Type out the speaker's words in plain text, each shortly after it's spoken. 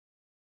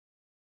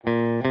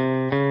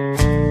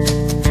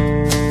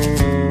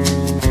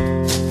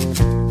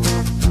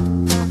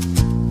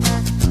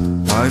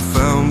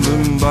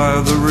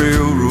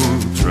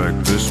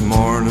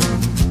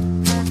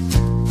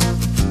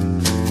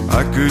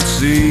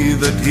me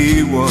that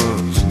he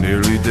was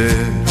nearly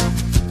dead.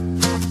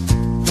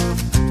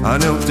 I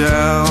knelt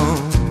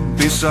down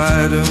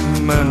beside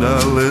him and I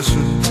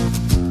listened,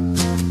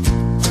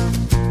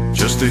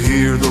 just to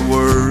hear the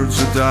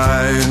words a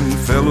dying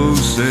fellow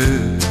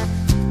said.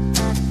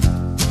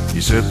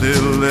 He said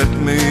they'll let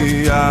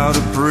me out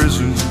of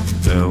prison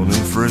down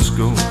in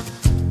Frisco.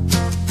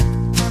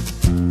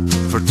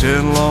 For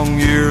 10 long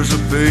years I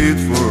paid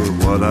for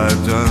what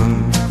I've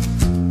done.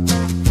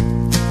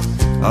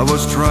 I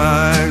was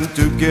trying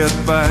to get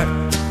back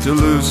to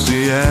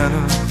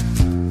Louisiana,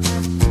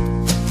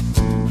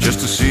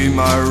 just to see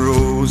my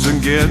Rose and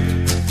get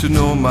to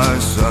know my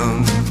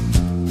son.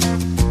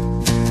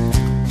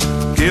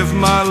 Give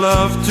my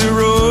love to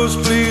Rose,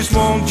 please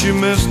won't you,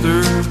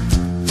 mister?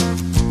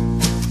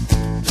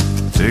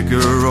 Take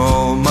her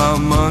all my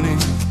money,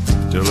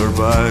 tell her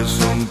buy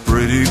some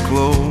pretty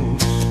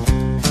clothes.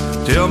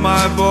 Tell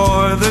my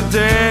boy that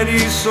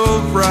Daddy's so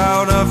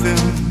proud of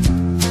him.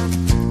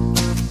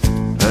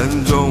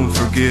 And don't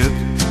forget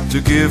to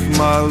give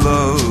my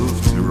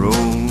love